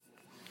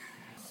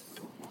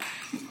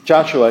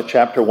Joshua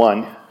chapter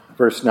 1,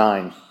 verse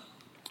 9.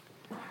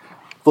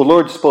 The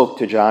Lord spoke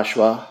to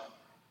Joshua,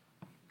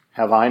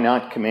 "Have I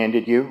not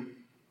commanded you?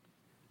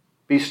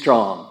 Be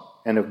strong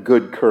and of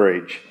good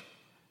courage.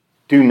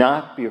 Do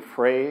not be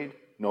afraid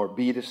nor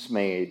be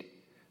dismayed,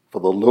 for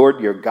the Lord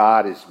your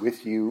God is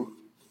with you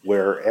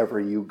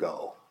wherever you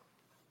go."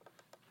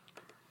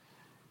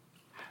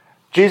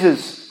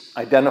 Jesus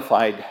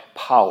identified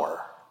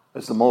power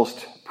as the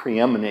most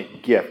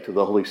preeminent gift of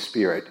the Holy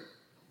Spirit.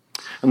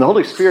 And the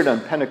Holy Spirit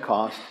on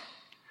Pentecost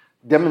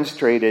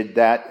demonstrated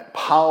that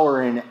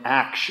power in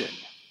action,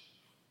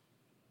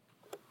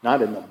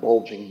 not in the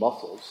bulging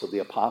muscles of the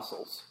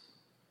apostles,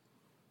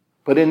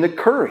 but in the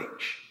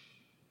courage.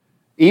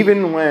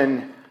 Even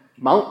when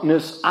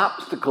mountainous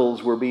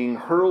obstacles were being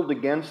hurled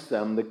against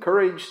them, the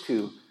courage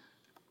to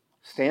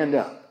stand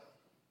up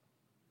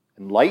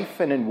in life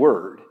and in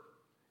word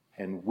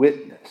and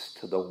witness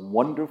to the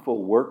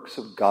wonderful works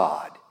of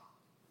God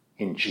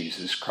in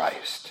Jesus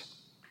Christ.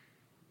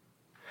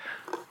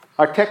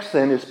 Our text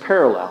then is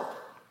parallel.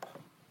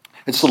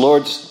 It's the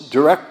Lord's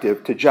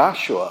directive to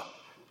Joshua.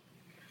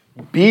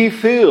 Be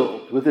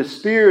filled with a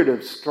spirit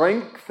of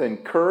strength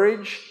and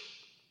courage,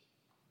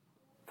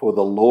 for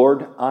the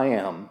Lord I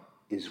am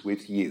is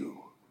with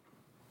you.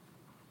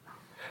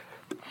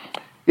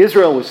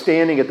 Israel was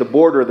standing at the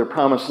border of the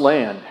promised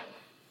land.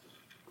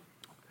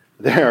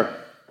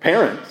 Their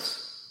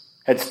parents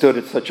had stood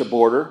at such a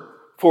border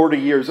 40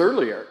 years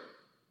earlier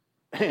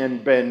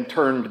and been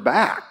turned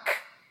back.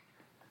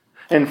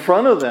 In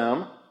front of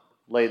them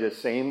lay the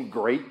same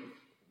great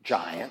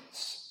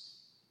giants,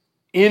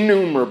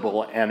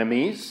 innumerable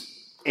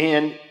enemies,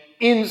 and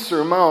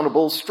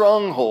insurmountable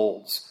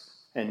strongholds.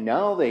 And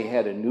now they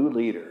had a new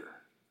leader.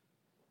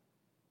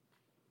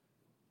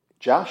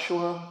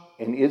 Joshua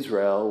and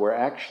Israel were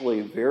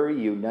actually very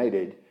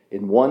united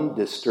in one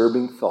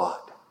disturbing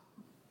thought.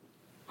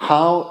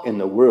 How in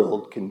the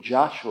world can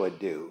Joshua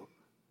do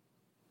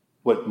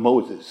what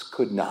Moses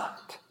could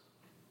not?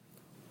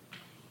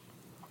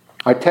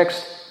 Our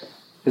text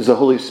is the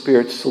Holy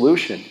Spirit's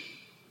solution.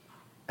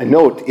 And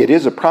note, it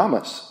is a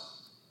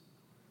promise.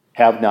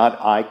 Have not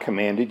I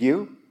commanded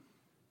you?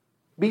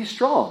 Be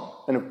strong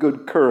and of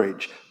good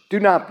courage.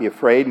 Do not be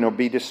afraid nor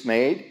be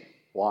dismayed.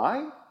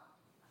 Why?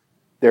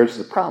 There's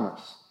the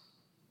promise.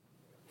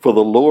 For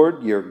the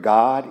Lord your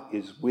God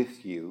is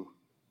with you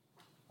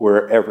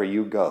wherever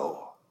you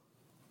go.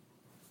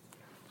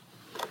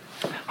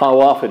 How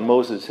often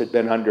Moses had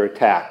been under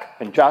attack,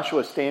 and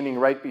Joshua, standing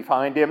right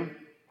behind him,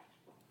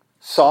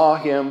 saw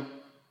him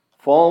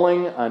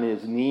falling on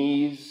his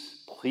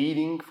knees,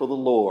 pleading for the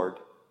Lord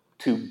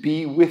to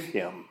be with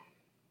him.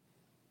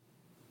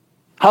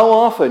 How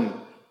often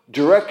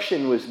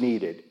direction was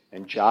needed,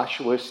 and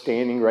Joshua,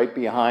 standing right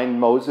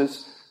behind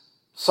Moses,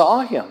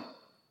 saw him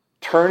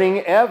turning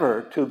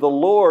ever to the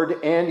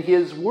Lord and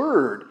his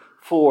word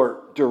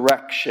for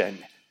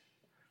direction.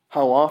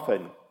 How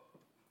often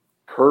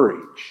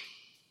courage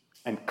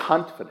and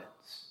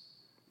confidence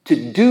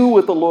to do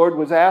what the Lord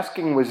was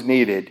asking was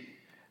needed.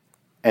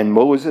 And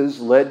Moses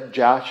led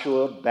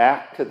Joshua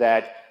back to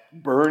that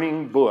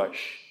burning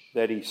bush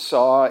that he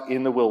saw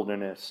in the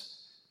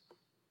wilderness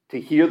to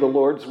hear the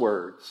Lord's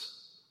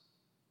words.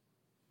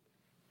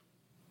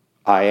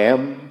 I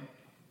am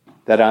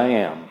that I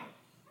am,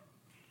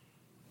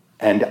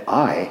 and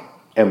I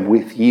am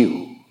with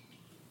you.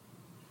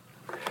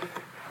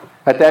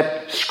 At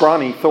that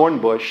scrawny thorn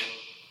bush,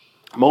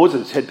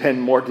 Moses had been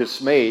more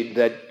dismayed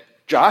than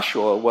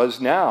Joshua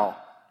was now.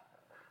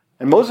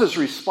 And Moses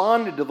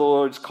responded to the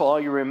Lord's call.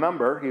 You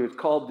remember, he was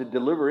called to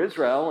deliver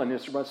Israel, and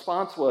his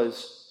response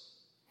was,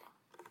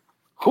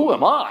 "Who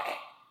am I?"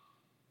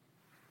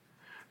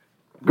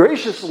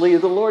 Graciously,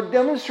 the Lord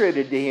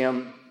demonstrated to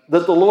him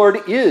that the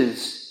Lord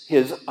is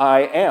his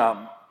I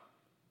am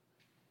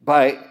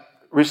by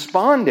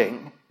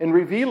responding and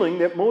revealing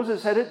that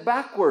Moses had it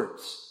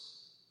backwards.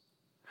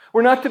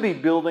 We're not to be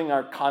building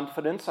our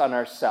confidence on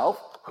ourselves,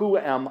 who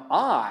am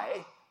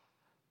I,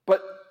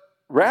 but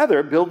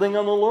rather building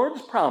on the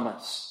Lord's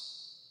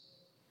promise.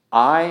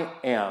 I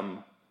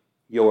am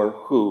your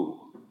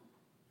who.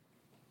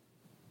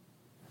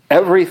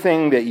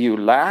 Everything that you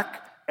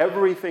lack,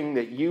 everything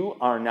that you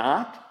are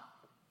not,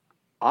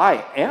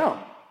 I am.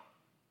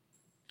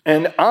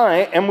 And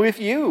I am with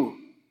you.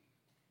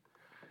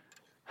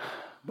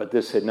 But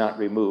this had not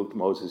removed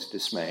Moses'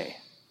 dismay.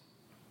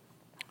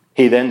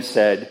 He then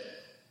said,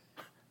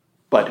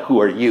 "But who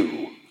are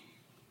you?"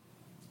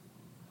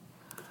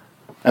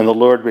 And the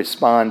Lord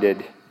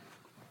responded,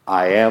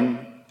 I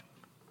am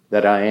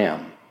that I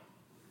am.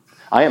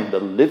 I am the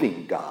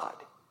living God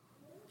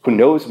who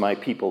knows my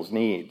people's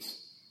needs.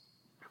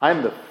 I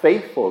am the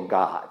faithful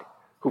God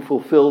who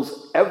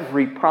fulfills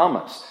every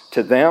promise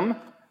to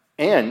them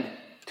and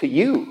to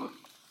you.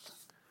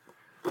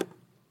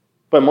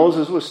 But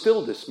Moses was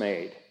still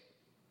dismayed,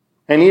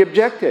 and he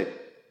objected.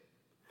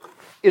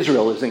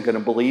 Israel isn't going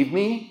to believe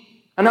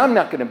me, and I'm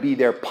not going to be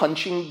their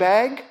punching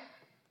bag.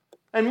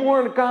 And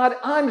more to God,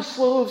 I'm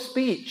slow of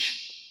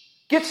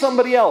speech. Get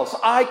somebody else.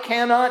 I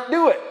cannot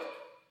do it.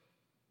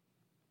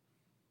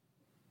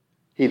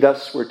 He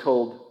thus, we're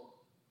told,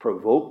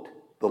 provoked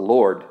the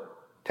Lord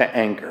to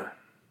anger.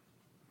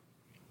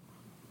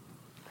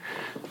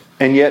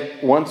 And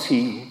yet, once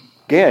he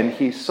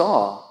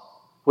saw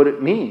what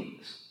it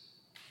means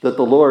that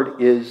the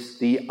Lord is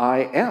the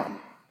I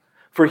am.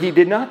 For he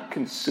did not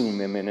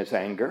consume him in his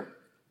anger,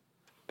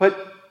 but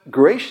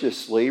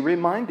graciously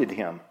reminded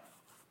him,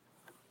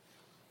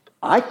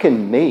 I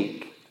can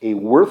make a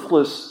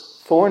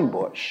worthless thorn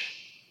bush,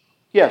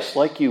 yes,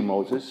 like you,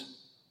 Moses,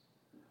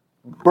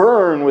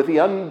 burn with the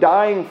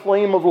undying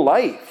flame of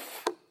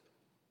life.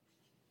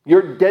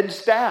 Your dead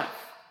staff,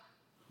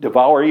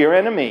 devour your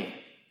enemy.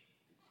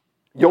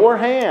 Your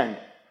hand,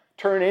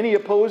 turn any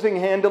opposing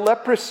hand to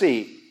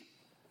leprosy.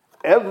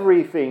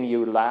 Everything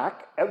you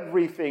lack,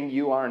 everything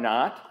you are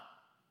not,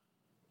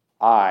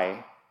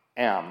 I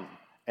am,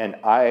 and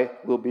I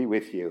will be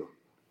with you.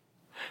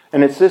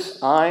 And it's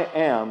this I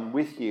am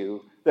with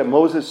you that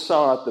Moses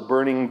saw at the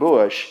burning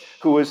bush,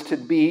 who was to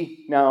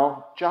be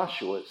now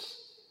Joshua's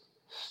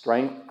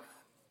strength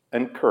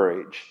and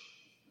courage.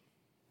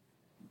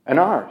 And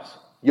ours,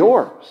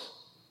 yours.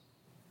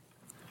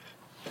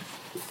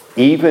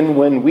 Even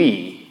when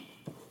we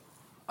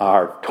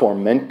are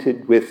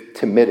tormented with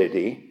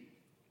timidity,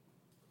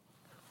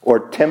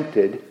 or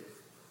tempted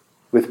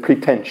with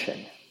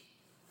pretension.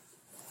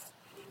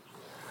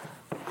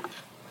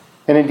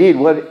 And indeed,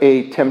 what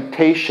a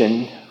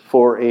temptation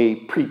for a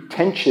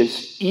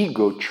pretentious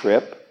ego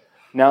trip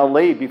now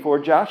lay before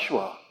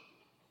Joshua.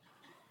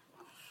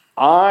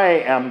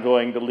 I am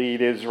going to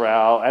lead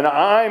Israel, and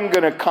I'm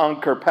going to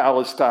conquer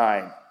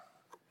Palestine.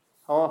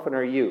 How often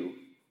are you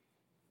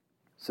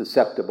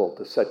susceptible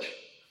to such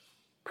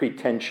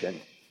pretension?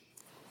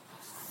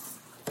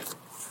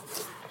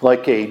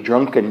 Like a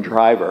drunken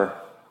driver,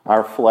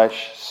 our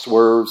flesh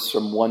swerves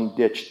from one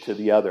ditch to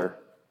the other.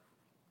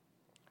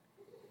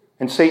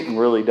 And Satan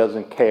really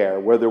doesn't care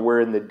whether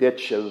we're in the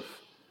ditch of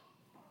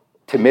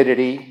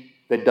timidity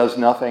that does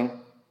nothing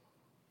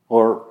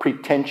or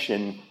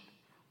pretension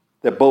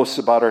that boasts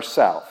about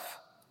ourselves.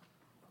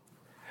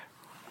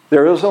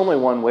 There is only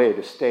one way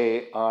to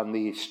stay on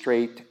the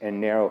straight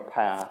and narrow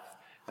path,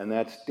 and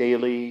that's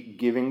daily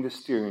giving the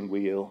steering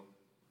wheel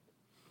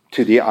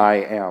to the I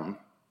am.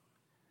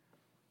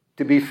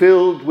 To be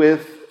filled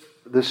with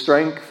the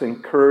strength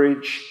and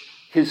courage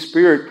His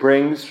Spirit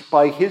brings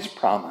by His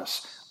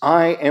promise.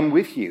 I am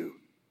with you.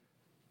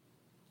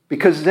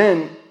 Because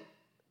then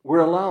we're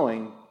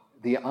allowing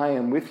the I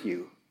am with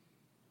you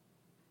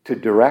to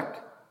direct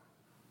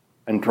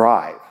and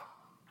drive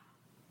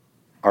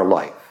our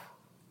life.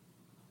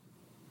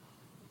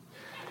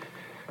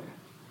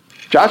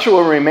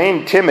 Joshua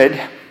remained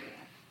timid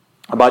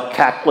about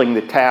tackling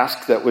the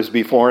task that was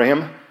before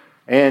him,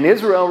 and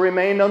Israel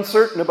remained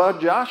uncertain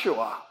about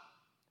Joshua.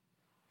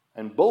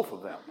 And both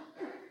of them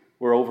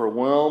were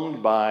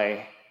overwhelmed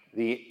by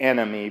the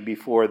enemy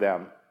before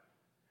them.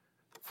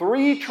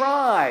 3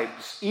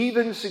 tribes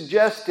even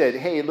suggested,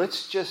 hey,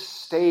 let's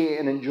just stay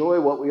and enjoy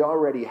what we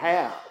already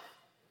have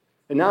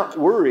and not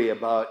worry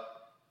about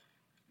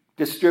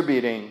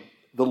distributing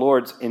the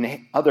Lord's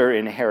other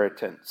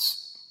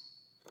inheritance.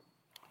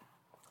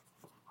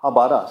 How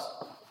about us?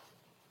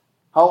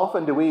 How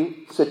often do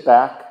we sit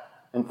back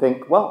and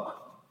think, well,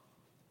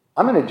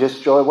 I'm going to just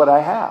enjoy what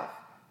I have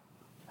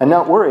and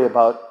not worry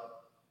about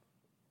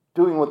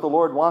doing what the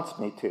Lord wants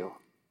me to?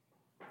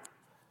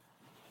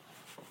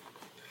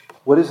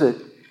 What is it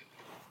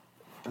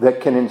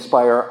that can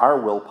inspire our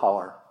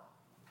willpower?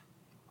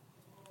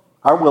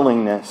 Our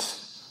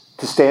willingness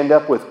to stand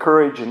up with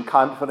courage and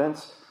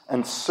confidence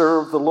and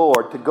serve the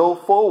Lord, to go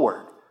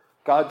forward.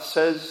 God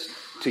says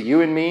to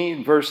you and me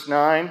in verse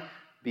 9,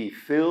 be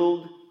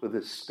filled with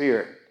the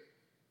Spirit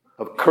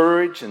of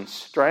courage and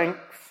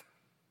strength,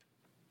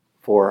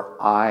 for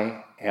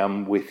I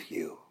am with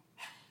you.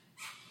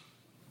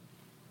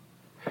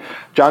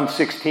 John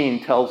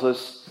 16 tells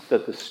us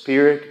that the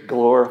Spirit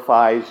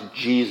glorifies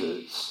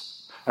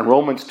Jesus. And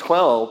Romans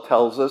 12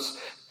 tells us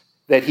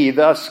that He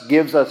thus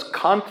gives us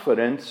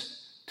confidence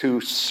to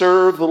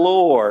serve the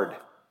Lord.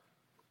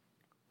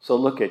 So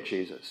look at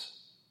Jesus.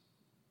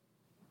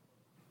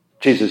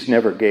 Jesus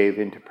never gave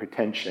into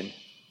pretension.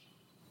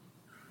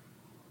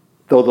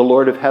 Though the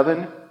Lord of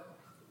heaven,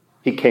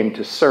 He came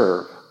to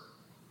serve.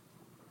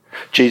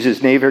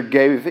 Jesus never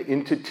gave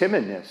into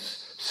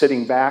timidness,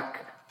 sitting back,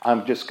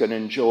 I'm just going to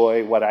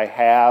enjoy what I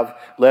have,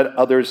 let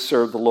others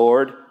serve the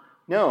Lord.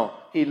 No,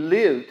 He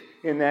lived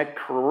in that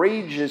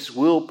courageous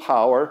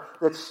willpower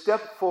that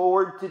stepped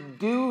forward to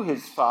do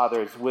His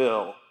Father's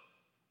will,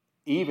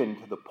 even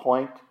to the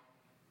point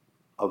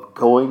of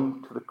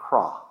going to the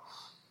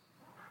cross,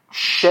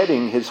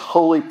 shedding His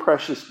holy,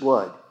 precious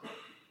blood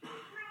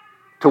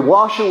to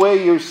wash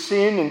away your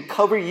sin and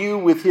cover you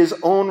with His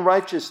own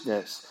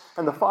righteousness.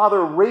 And the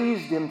Father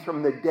raised Him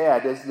from the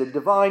dead as the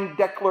divine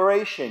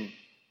declaration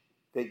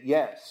that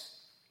yes,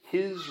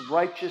 His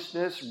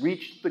righteousness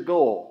reached the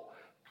goal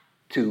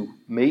to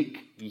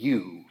make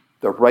you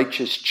the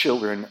righteous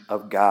children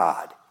of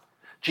God.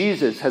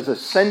 Jesus has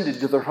ascended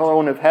to the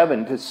throne of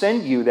heaven to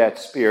send you that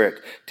Spirit,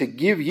 to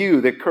give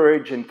you the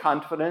courage and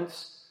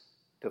confidence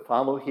to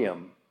follow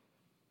him,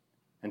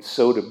 and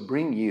so to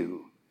bring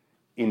you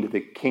into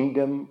the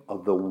kingdom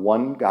of the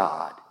one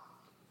God,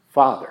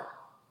 Father,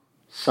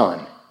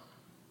 Son,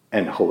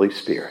 and Holy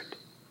Spirit.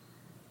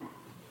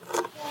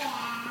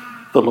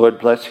 The Lord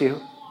bless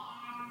you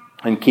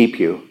and keep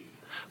you.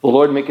 The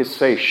Lord make his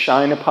face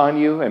shine upon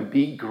you and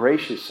be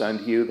gracious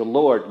unto you. The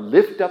Lord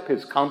lift up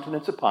his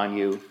countenance upon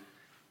you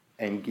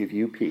and give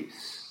you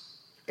peace.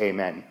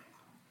 Amen.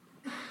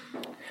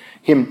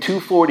 Hymn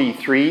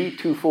 243,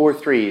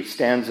 243,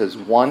 stanzas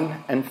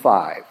 1 and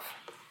 5.